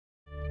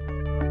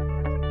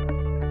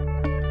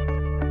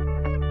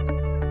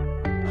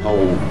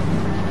whole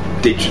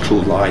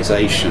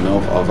digitalisation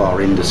of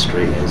our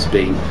industry has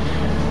been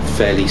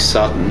fairly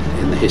sudden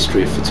in the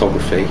history of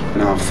photography.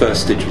 And our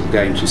first digital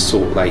games was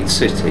Salt Lake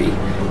City.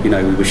 We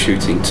were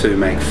shooting 2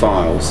 meg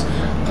files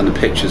and the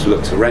pictures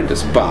looked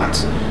horrendous,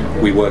 but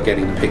we were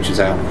getting the pictures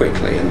out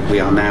quickly, and we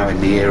are now in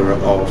the era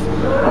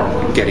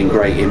of getting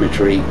great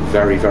imagery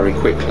very, very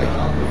quickly.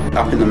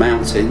 Up in the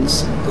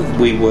mountains,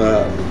 we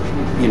were,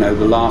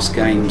 the last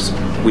games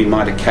we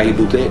might have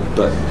cabled it,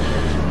 but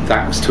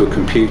that was to a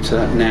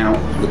computer. Now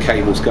the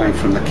cable's going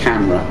from the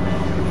camera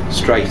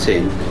straight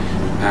in,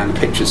 and the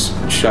pictures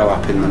show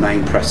up in the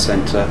main press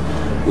centre.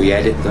 We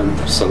edit them,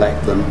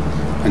 select them,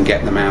 and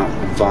get them out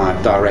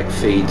via direct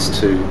feeds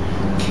to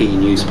key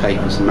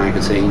newspapers and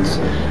magazines,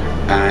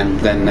 and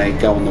then they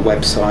go on the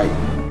website.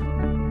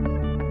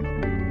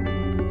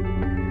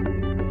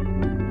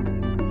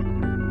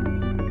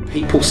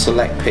 People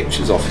select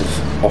pictures off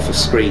of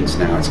screens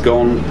now. It's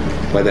gone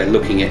where they're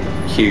looking at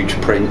huge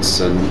prints,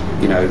 and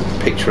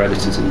picture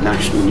editors in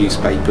national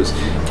newspapers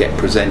get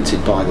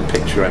presented by the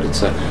picture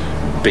editor,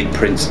 big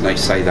prints, and they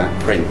say that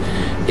print.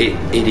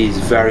 It is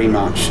very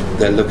much,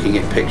 they're looking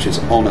at pictures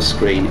on a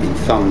screen in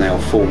thumbnail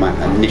format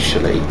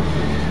initially.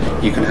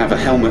 You can have a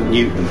Helmut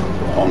Newton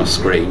on a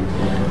screen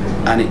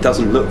and it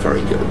doesn't look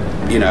very good,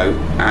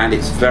 and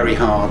it's very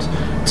hard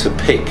to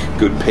pick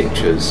good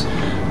pictures,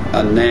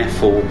 and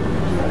therefore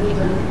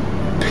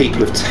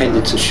people have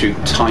tended to shoot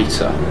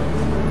tighter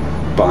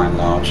by and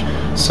large,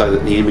 so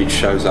that the image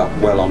shows up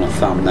well on a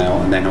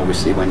thumbnail, and then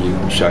obviously when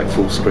you show it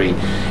full screen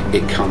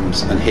it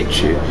comes and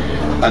hits you,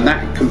 and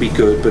that can be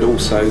good, but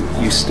also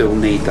you still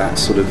need that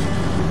sort of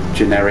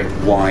generic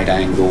wide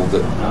angle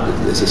that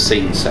there's a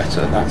scene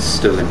setter. That's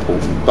still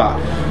important, but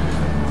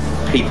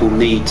people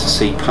need to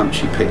see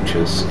punchy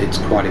pictures. It's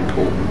quite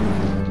important.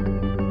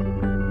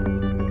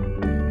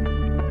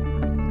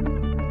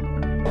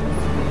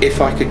 If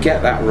I could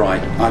get that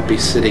right, I'd be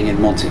sitting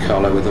in Monte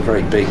Carlo with a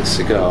very big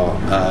cigar,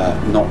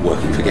 not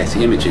working for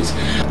Getty Images.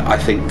 I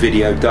think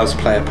video does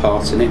play a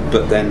part in it,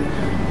 but then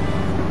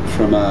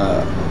from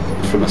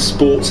a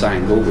sports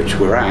angle, which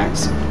we're at,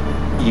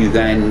 you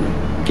then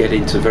get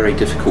into very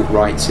difficult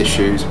rights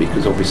issues,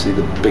 because obviously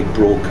the big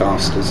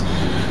broadcasters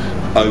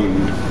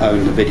own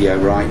the video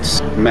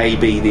rights.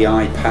 Maybe the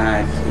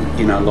iPad,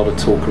 a lot of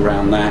talk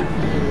around that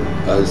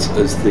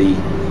as the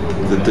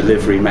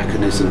delivery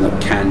mechanism that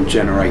can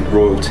generate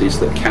royalties,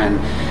 that can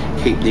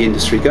keep the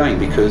industry going,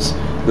 because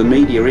the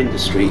media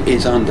industry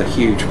is under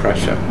huge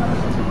pressure.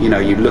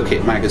 You look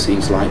at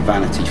magazines like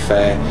Vanity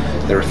Fair,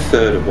 they're a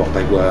third of what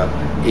they were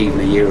even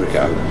a year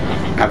ago.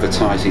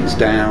 Advertising's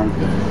down.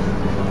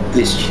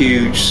 This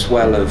huge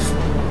swell of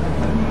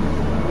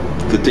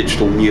the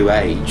digital new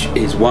age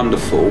is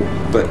wonderful,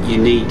 but you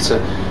need to,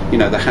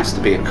 there has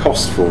to be a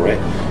cost for it,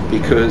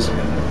 because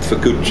for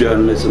good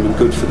journalism and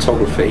good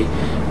photography,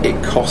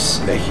 it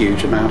costs a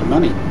huge amount of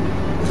money.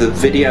 The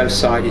video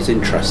side is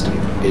interesting.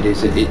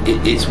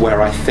 It's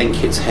where I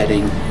think it's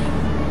heading,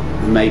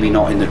 maybe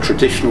not in the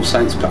traditional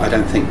sense, but I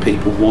don't think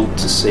people want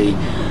to see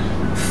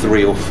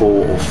 3 or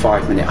 4 or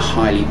 5 minute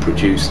highly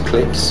produced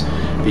clips,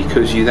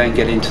 because you then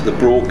get into the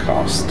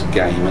broadcast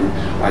game, and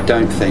I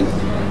don't think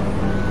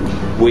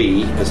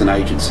we as an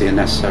agency are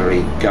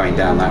necessarily going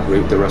down that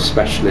route. There are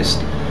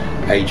specialist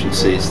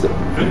agencies, that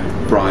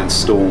Brian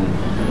Storm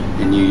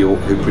in New York,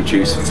 who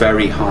produce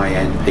very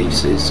high-end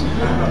pieces.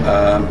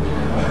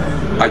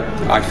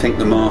 I think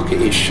the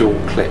market is short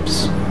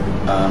clips,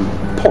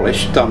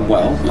 polished, done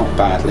well, not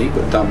badly,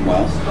 but done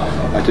well.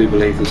 I do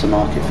believe there's a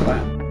market for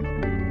that.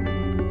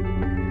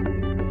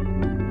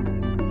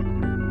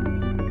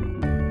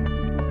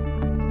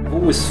 I've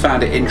always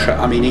found it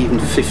interesting. I mean, even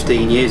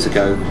 15 years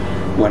ago,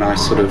 when I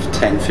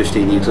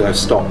 10-15 years ago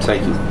stopped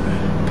taking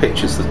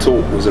pictures, the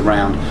talk was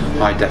around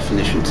high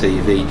definition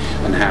TV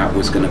and how it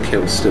was going to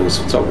kill stills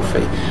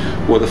photography.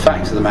 Well, the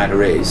fact of the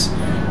matter is,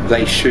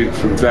 they shoot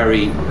from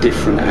very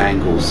different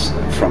angles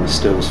from a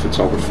stills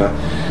photographer,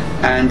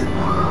 and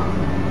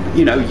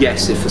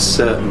yes, if a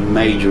certain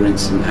major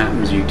incident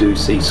happens, you do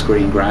see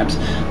screen grabs.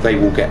 They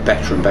will get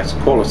better and better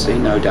quality,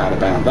 no doubt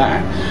about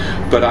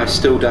that, but I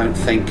still don't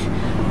think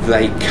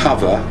they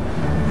cover,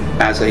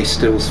 as a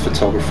stills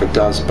photographer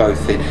does,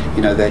 both in,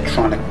 they're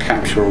trying to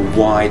capture a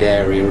wide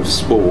area of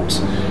sport,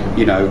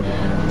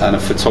 and a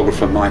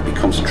photographer might be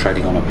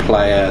concentrating on a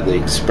player, the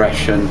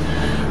expression,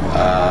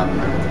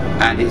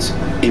 and it's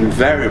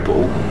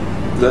invariable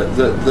that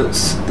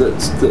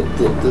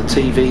the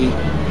TV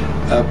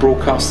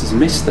broadcasters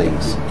miss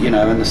things,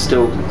 and the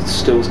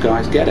stills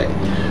guys get it.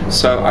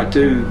 So I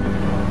do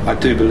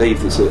believe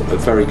there's a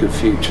very good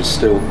future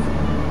still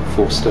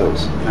for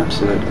stills,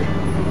 absolutely.